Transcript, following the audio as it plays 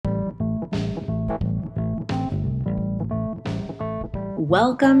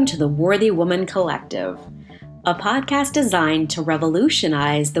Welcome to the Worthy Woman Collective, a podcast designed to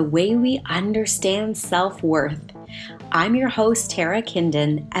revolutionize the way we understand self-worth. I'm your host, Tara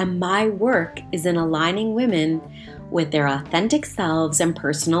Kindon, and my work is in aligning women with their authentic selves and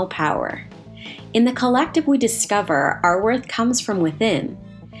personal power. In the collective, we discover our worth comes from within.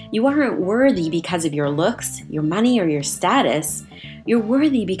 You aren't worthy because of your looks, your money, or your status. You're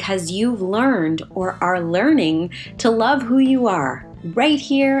worthy because you've learned or are learning to love who you are, right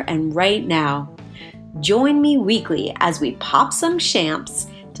here and right now. Join me weekly as we pop some champs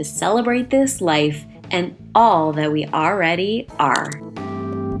to celebrate this life and all that we already are.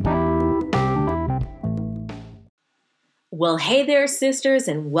 Well, hey there, sisters,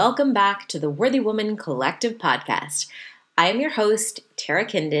 and welcome back to the Worthy Woman Collective podcast. I am your host, Tara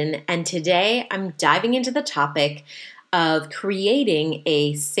Kindon, and today I'm diving into the topic of creating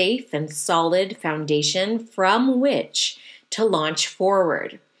a safe and solid foundation from which to launch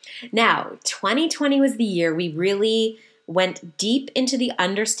forward. Now, 2020 was the year we really went deep into the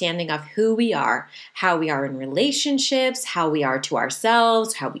understanding of who we are, how we are in relationships, how we are to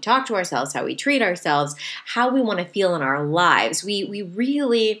ourselves, how we talk to ourselves, how we treat ourselves, how we want to feel in our lives. We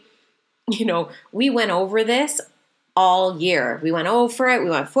really, we went over this all year. We went over it, we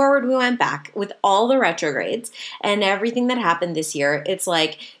went forward, we went back with all the retrogrades and everything that happened this year. It's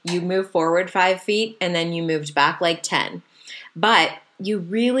like you moved forward 5 feet and then you moved back like 10. But you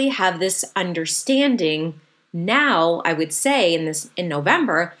really have this understanding now, I would say in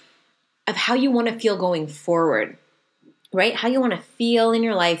November, of how you want to feel going forward, right? How you want to feel in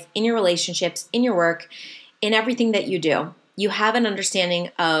your life, in your relationships, in your work, in everything that you do. You have an understanding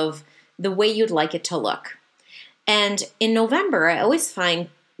of the way you'd like it to look. And in November, I always find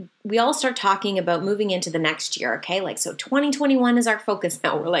we all start talking about moving into the next year, okay? So 2021 is our focus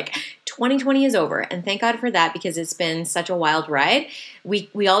now. We're like, 2020 is over. And thank God for that because it's been such a wild ride. We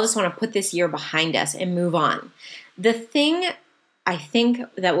all just want to put this year behind us and move on. The thing I think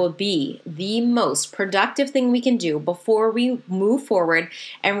that will be the most productive thing we can do before we move forward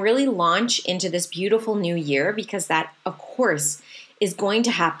and really launch into this beautiful new year, because that, of course, is going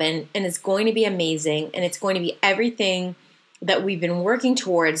to happen and it's going to be amazing and it's going to be everything that we've been working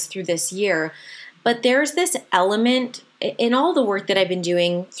towards through this year. But there's this element in all the work that I've been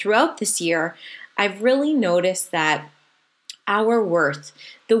doing throughout this year. I've really noticed that our worth,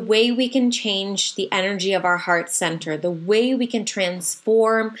 the way we can change the energy of our heart center, the way we can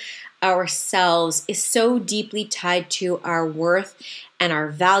transform ourselves is so deeply tied to our worth and our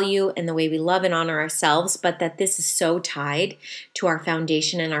value and the way we love and honor ourselves, but that this is so tied to our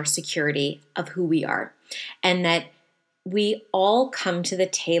foundation and our security of who we are. And that we all come to the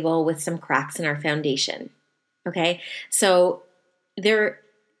table with some cracks in our foundation, okay? So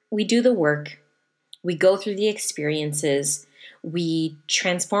we do the work, we go through the experiences, we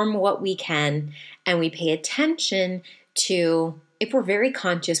transform what we can, and we pay attention to, if we're very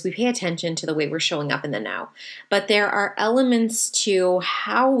conscious, we pay attention to the way we're showing up in the now. But there are elements to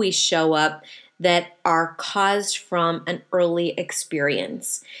how we show up that are caused from an early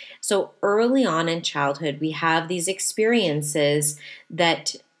experience. So early on in childhood, we have these experiences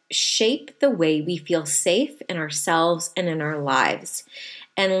that shape the way we feel safe in ourselves and in our lives.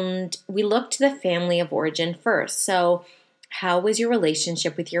 And we look to the family of origin first. So how was your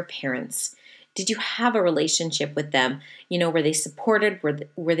relationship with your parents? Did you have a relationship with them? Were they supported?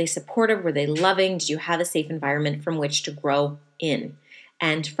 Were they supportive? Were they loving? Did you have a safe environment from which to grow in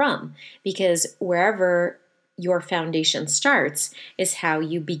and from? Because wherever your foundation starts is how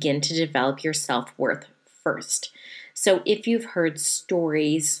you begin to develop your self-worth first. So if you've heard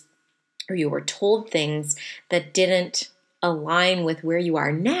stories or you were told things that didn't align with where you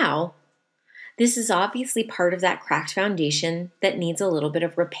are now, this is obviously part of that cracked foundation that needs a little bit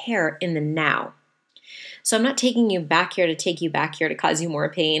of repair in the now. So I'm not taking you back here to take you back here to cause you more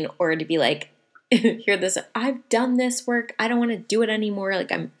pain or to be like, hear this, I've done this work, I don't want to do it anymore,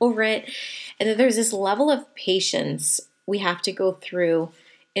 I'm over it. And there's this level of patience we have to go through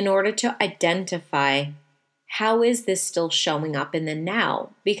in order to identify how is this still showing up in the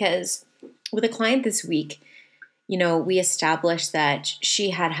now. Because with a client this week, we established that she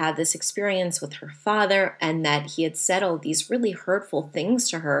had this experience with her father and that he had said all these really hurtful things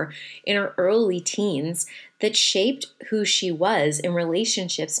to her in her early teens that shaped who she was in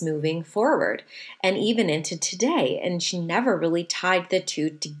relationships moving forward and even into today. And she never really tied the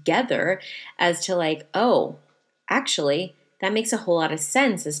two together as to oh, actually, that makes a whole lot of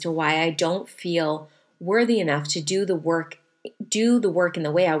sense as to why I don't feel worthy enough to do the work in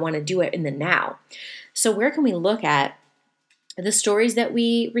the way I want to do it in the now. So where can we look at the stories that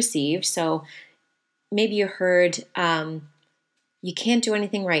we received? So maybe you heard You can't do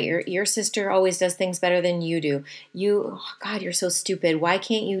anything right. Your sister always does things better than you do. Oh God, you're so stupid. Why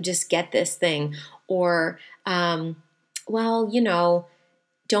can't you just get this thing? Or, well,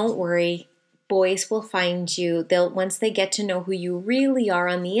 don't worry. Boys will find you. Once they get to know who you really are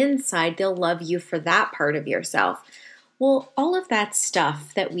on the inside, they'll love you for that part of yourself. Well, all of that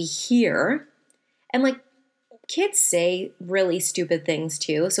stuff that we hear, and like kids say really stupid things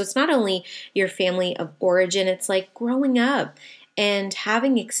too. So it's not only your family of origin, it's like growing up and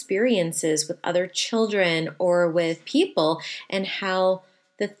having experiences with other children or with people, and how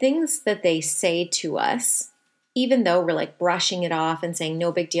the things that they say to us, even though we're like brushing it off and saying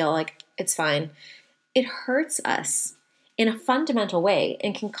no big deal, like it's fine, it hurts us in a fundamental way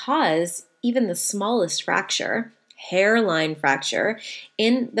and can cause even the smallest fracture, hairline fracture,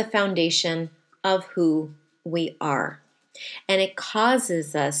 in the foundation of who we are. And it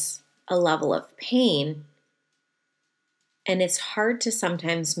causes us a level of pain, and it's hard to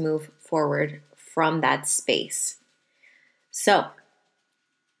sometimes move forward from that space. So,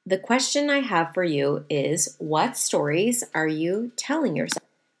 the question I have for you is, what stories are you telling yourself?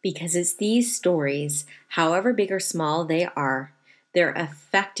 Because it's these stories, however big or small they are, they're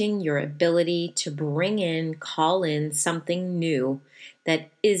affecting your ability to call in something new that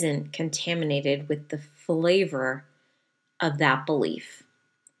isn't contaminated with the flavor of that belief.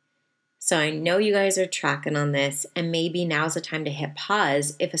 So I know you guys are tracking on this, and maybe now's the time to hit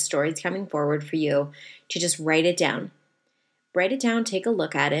pause if a story is coming forward for you, to just write it down. Write it down, take a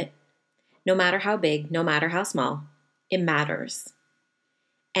look at it. No matter how big, no matter how small, it matters.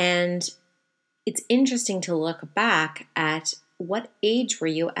 And it's interesting to look back at what age were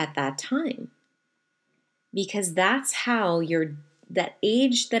you at that time? Because that's how that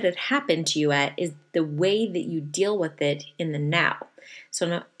age that it happened to you at is the way that you deal with it in the now. So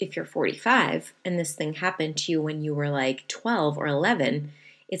now, if you're 45 and this thing happened to you when you were like 12 or 11,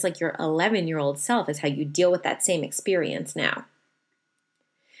 it's like your 11-year-old self is how you deal with that same experience now.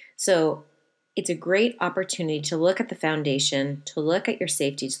 So it's a great opportunity to look at the foundation, to look at your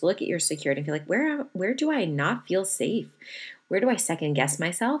safety, to look at your security, and feel like, where do I not feel safe? Where do I second guess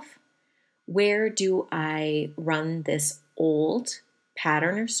myself? Where do I run this old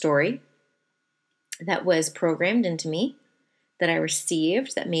pattern or story that was programmed into me, that I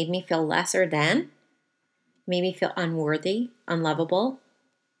received, that made me feel lesser than, made me feel unworthy, unlovable,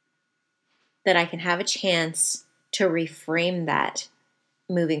 that I can have a chance to reframe that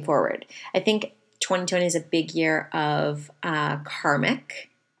moving forward? I think 2020 is a big year of karmic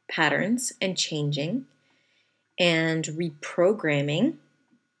patterns and changing and reprogramming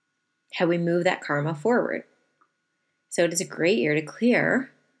how we move that karma forward. So it is a great year to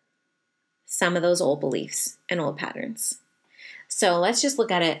clear some of those old beliefs and old patterns. So let's just look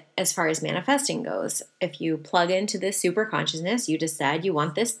at it as far as manifesting goes. If you plug into this super consciousness, you decide you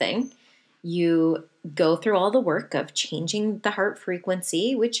want this thing, you go through all the work of changing the heart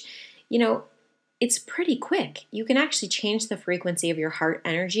frequency, which, it's pretty quick. You can actually change the frequency of your heart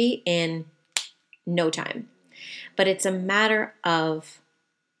energy in no time. But it's a matter of,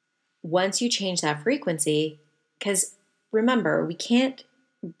 once you change that frequency, because remember, we can't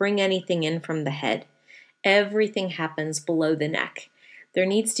bring anything in from the head. Everything happens below the neck. There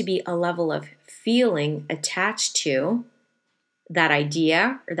needs to be a level of feeling attached to that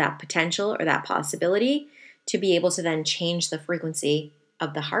idea or that potential or that possibility to be able to then change the frequency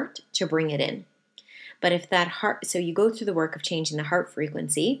of the heart to bring it in. But if that heart, so you go through the work of changing the heart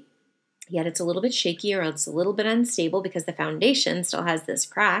frequency, yet it's a little bit shaky or it's a little bit unstable because the foundation still has this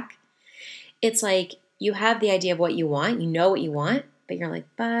crack. It's like you have the idea of what you want, you know what you want, but you're like,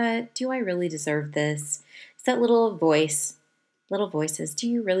 but do I really deserve this? It's that little voices, do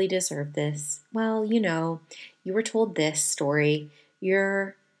you really deserve this? Well, you were told this story.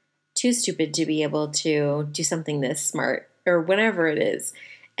 You're too stupid to be able to do something this smart, or whatever it is.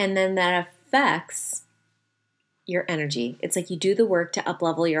 And then that affects your energy. It's like you do the work to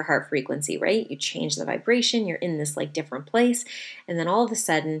up-level your heart frequency, right? You change the vibration, you're in this like different place, and then all of a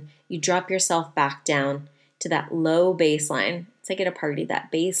sudden you drop yourself back down to that low baseline. It's like at a party,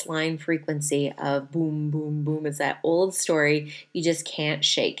 that baseline frequency of boom, boom, boom. It's that old story you just can't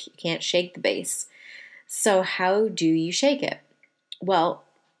shake. You can't shake the bass. So how do you shake it? Well,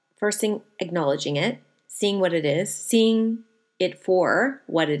 first thing, acknowledging it, seeing what it is, seeing it for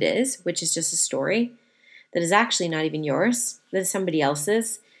what it is, which is just a story that is actually not even yours, that is somebody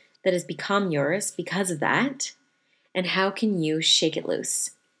else's, that has become yours because of that. And how can you shake it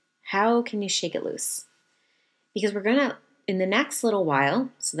loose? How can you shake it loose? Because we're going to, in the next little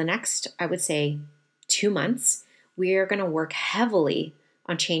while, so the next, I would say 2 months, we are going to work heavily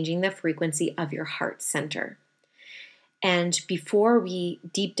on changing the frequency of your heart center. And before we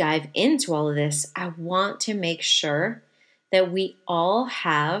deep dive into all of this, I want to make sure that we all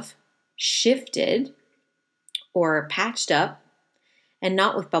have shifted or patched up, and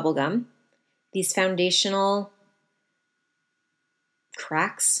not with bubblegum, these foundational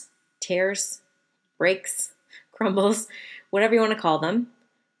cracks, tears, breaks, crumbles, whatever you want to call them,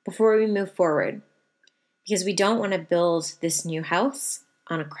 before we move forward. Because we don't want to build this new house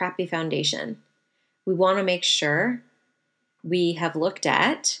on a crappy foundation. We want to make sure we have looked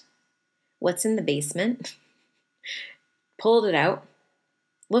at what's in the basement, pulled it out,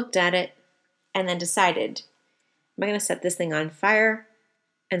 looked at it, and then decided, am I going to set this thing on fire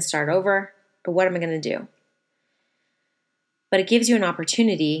and start over, or what am I going to do? But it gives you an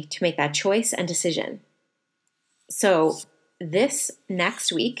opportunity to make that choice and decision. So this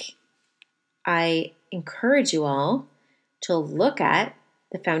next week, I encourage you all to look at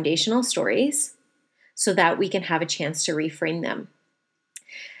the foundational stories so that we can have a chance to reframe them.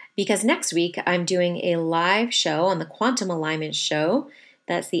 Because next week, I'm doing a live show on the Quantum Alignment Show.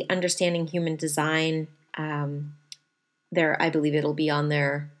 That's the Understanding Human Design. I believe it'll be on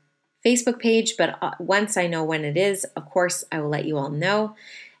their Facebook page, but once I know when it is, of course, I will let you all know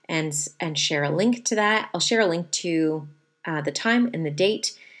and share a link to that. I'll share a link to the time and the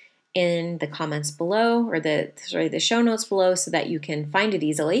date in the comments below, or the show notes below, so that you can find it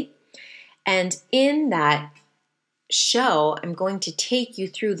easily. And in that show, I'm going to take you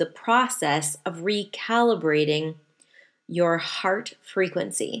through the process of recalibrating your heart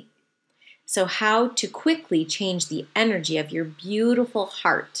frequency. So how to quickly change the energy of your beautiful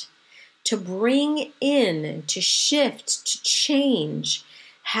heart, to bring in, to shift, to change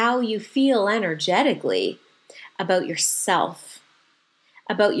how you feel energetically about yourself,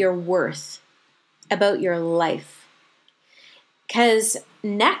 about your worth, about your life. Because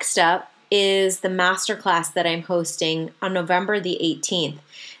next up is the masterclass that I'm hosting on November the 18th.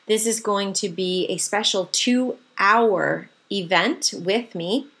 This is going to be a special 2-hour event with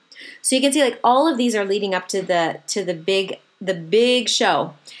me. So you can see, like, all of these are leading up to the big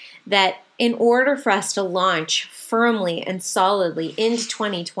show, that in order for us to launch firmly and solidly into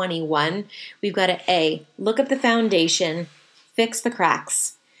 2021, we've got to look at the foundation, fix the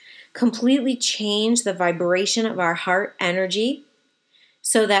cracks, completely change the vibration of our heart energy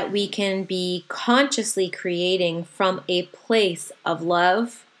so that we can be consciously creating from a place of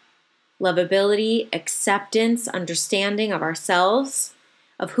love, lovability, acceptance, understanding of ourselves,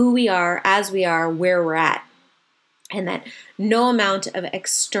 of who we are, as we are, where we're at. And that no amount of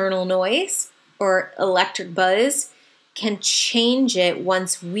external noise or electric buzz can change it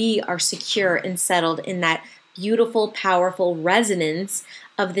once we are secure and settled in that beautiful, powerful resonance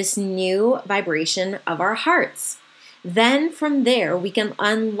of this new vibration of our hearts. Then from there, we can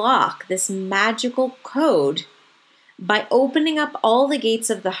unlock this magical code by opening up all the gates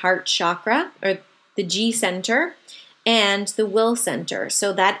of the heart chakra, or the G center, and the will center.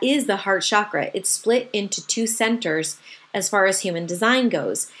 So that is the heart chakra. It's split into 2 centers as far as human design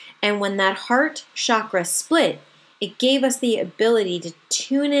goes. And when that heart chakra split, it gave us the ability to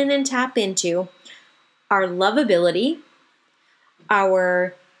tune in and tap into our lovability,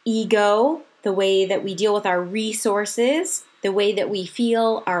 our ego, the way that we deal with our resources, the way that we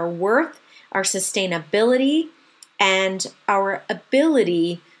feel our worth, our sustainability, and our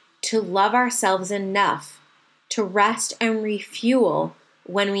ability to love ourselves enough to rest and refuel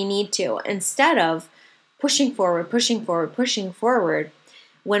when we need to, instead of pushing forward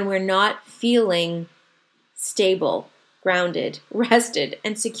when we're not feeling stable, grounded, rested,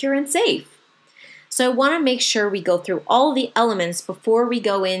 and secure and safe. So I want to make sure we go through all the elements before we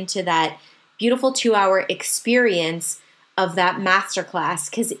go into that beautiful 2-hour experience of that masterclass,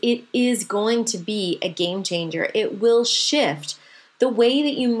 because it is going to be a game changer. It will shift the way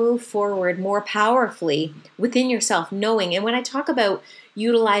that you move forward more powerfully within yourself, knowing. And when I talk about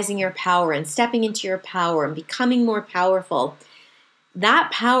utilizing your power and stepping into your power and becoming more powerful,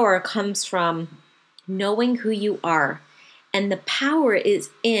 that power comes from knowing who you are. And the power is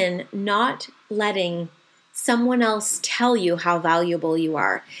in not letting someone else tell you how valuable you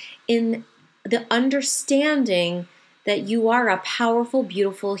are, in the understanding that you are a powerful,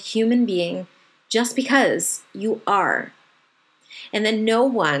 beautiful human being just because you are. And that no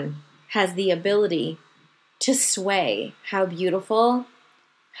one has the ability to sway how beautiful,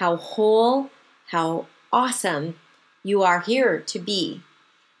 how whole, how awesome you are here to be.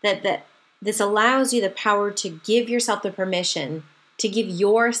 That this allows you the power to give yourself the permission, to give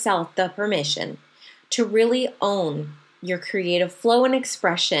yourself the permission to really own your creative flow and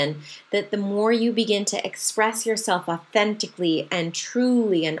expression. That the more you begin to express yourself authentically and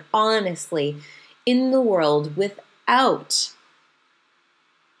truly and honestly in the world without without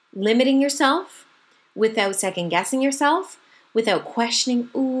limiting yourself, without second guessing yourself, without questioning,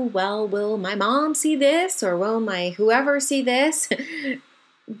 ooh, well, will my mom see this or will my whoever see this?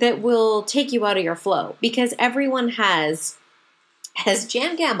 That will take you out of your flow, because everyone has, as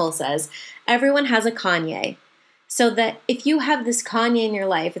Jan Gamble says, everyone has a Kanye. So that if you have this Kanye in your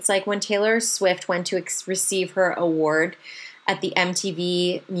life, it's like when Taylor Swift went to receive her award at the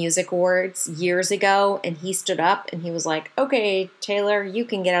MTV Music Awards years ago, and he stood up and he was like, okay, Taylor, you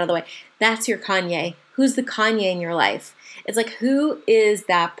can get out of the way. That's your Kanye. Who's the Kanye in your life? It's like, who is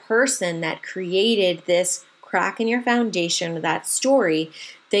that person that created this crack in your foundation, that story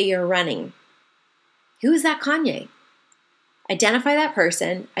that you're running? Who is that Kanye? Identify that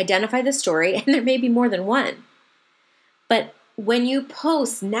person, identify the story, and there may be more than one. But when you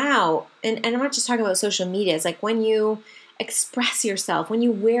post now, and I'm not just talking about social media, it's like when you express yourself, when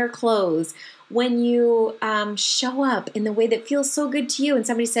you wear clothes, when you show up in the way that feels so good to you, and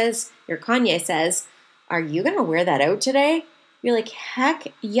somebody says, your Kanye says, are you going to wear that out today? You're like, heck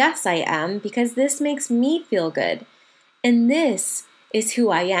yes, I am, because this makes me feel good. And this is who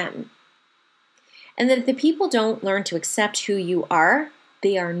I am. And that if the people don't learn to accept who you are,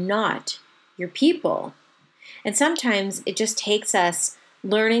 they are not your people. And sometimes it just takes us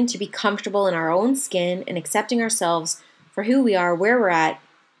learning to be comfortable in our own skin and accepting ourselves for who we are, where we're at,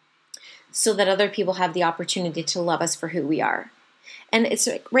 so that other people have the opportunity to love us for who we are. And it's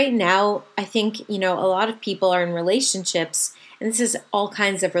like right now, I think, a lot of people are in relationships, and this is all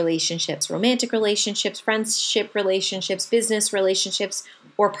kinds of relationships, romantic relationships, friendship relationships, business relationships,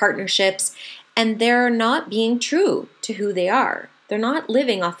 or partnerships, and they're not being true to who they are. They're not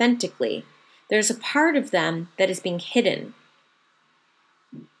living authentically. There's a part of them that is being hidden.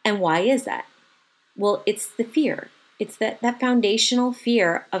 And why is that? Well, it's the fear. It's that foundational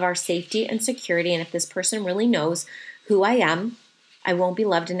fear of our safety and security. And if this person really knows who I am, I won't be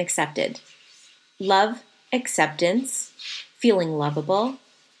loved and accepted. Love, acceptance, feeling lovable,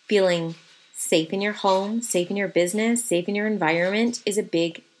 feeling safe in your home, safe in your business, safe in your environment is a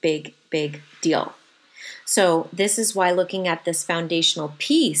big, big, big deal. So this is why looking at this foundational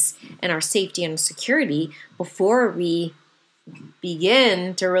piece and our safety and security before we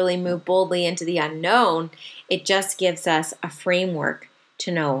begin to really move boldly into the unknown, it just gives us a framework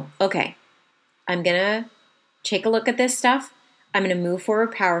to know, okay, I'm going to take a look at this stuff. I'm going to move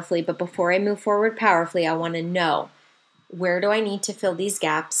forward powerfully. But before I move forward powerfully, I want to know, where do I need to fill these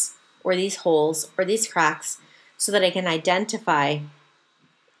gaps or these holes or these cracks so that I can identify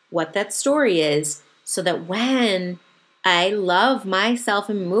what that story is, so that when I love myself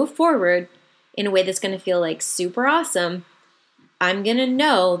and move forward in a way that's going to feel like super awesome, I'm going to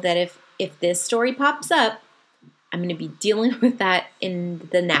know that if this story pops up, I'm going to be dealing with that in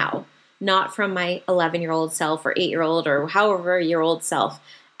the now, not from my 11-year-old self or 8-year-old or however-year-old self.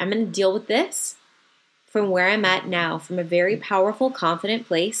 I'm going to deal with this from where I'm at now, from a very powerful, confident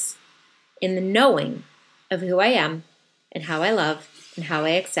place in the knowing of who I am and how I love and how I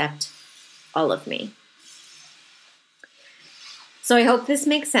accept all of me. So I hope this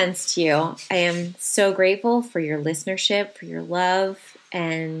makes sense to you. I am so grateful for your listenership, for your love,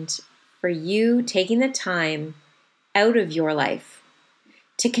 and for you taking the time out of your life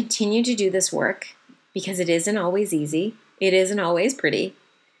to continue to do this work, because it isn't always easy. It isn't always pretty.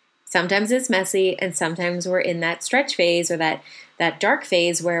 Sometimes it's messy, and sometimes we're in that stretch phase or that dark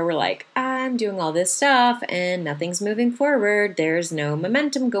phase where we're like, I'm doing all this stuff and nothing's moving forward. There's no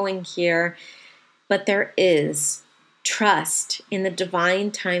momentum going here. But there is trust in the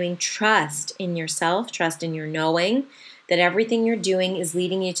divine timing, trust in yourself, trust in your knowing that everything you're doing is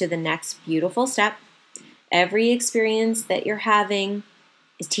leading you to the next beautiful step. Every experience that you're having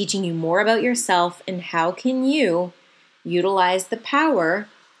is teaching you more about yourself, and how can you utilize the power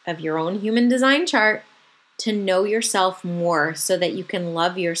of your own human design chart to know yourself more so that you can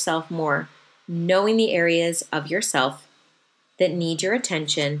love yourself more, knowing the areas of yourself that need your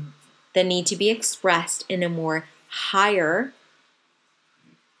attention, that need to be expressed in a more higher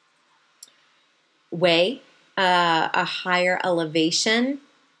way, a higher elevation.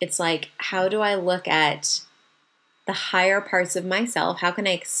 It's like, how do I look at the higher parts of myself? How can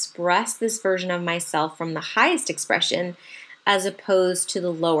I express this version of myself from the highest expression as opposed to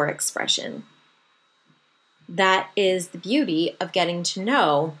the lower expression? That is the beauty of getting to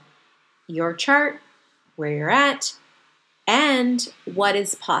know your chart, where you're at, and what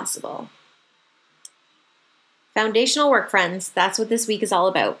is possible. Foundational work, friends. That's what this week is all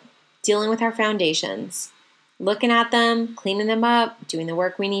about. Dealing with our foundations. Looking at them, cleaning them up, doing the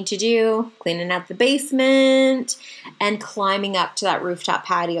work we need to do, cleaning out the basement, and climbing up to that rooftop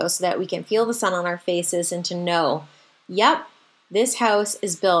patio so that we can feel the sun on our faces and to know Yep, this house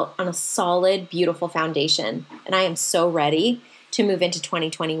is built on a solid, beautiful foundation, and I am so ready to move into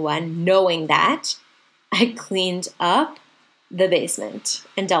 2021 knowing that I cleaned up the basement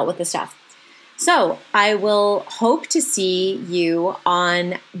and dealt with the stuff. So I will hope to see you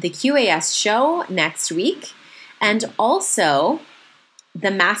on the QAS show next week, and also the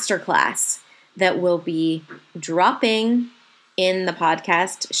masterclass that will be dropping in the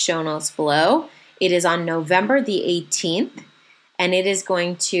podcast show notes below. It is on November the 18th, and it is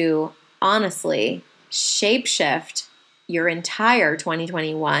going to honestly shapeshift your entire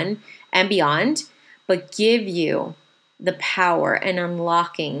 2021 and beyond, but give you the power in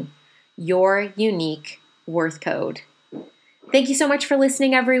unlocking your unique worth code. Thank you so much for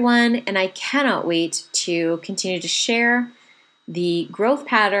listening, everyone, and I cannot wait to continue to share the growth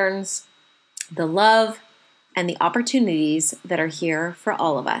patterns, the love, and the opportunities that are here for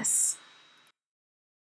all of us.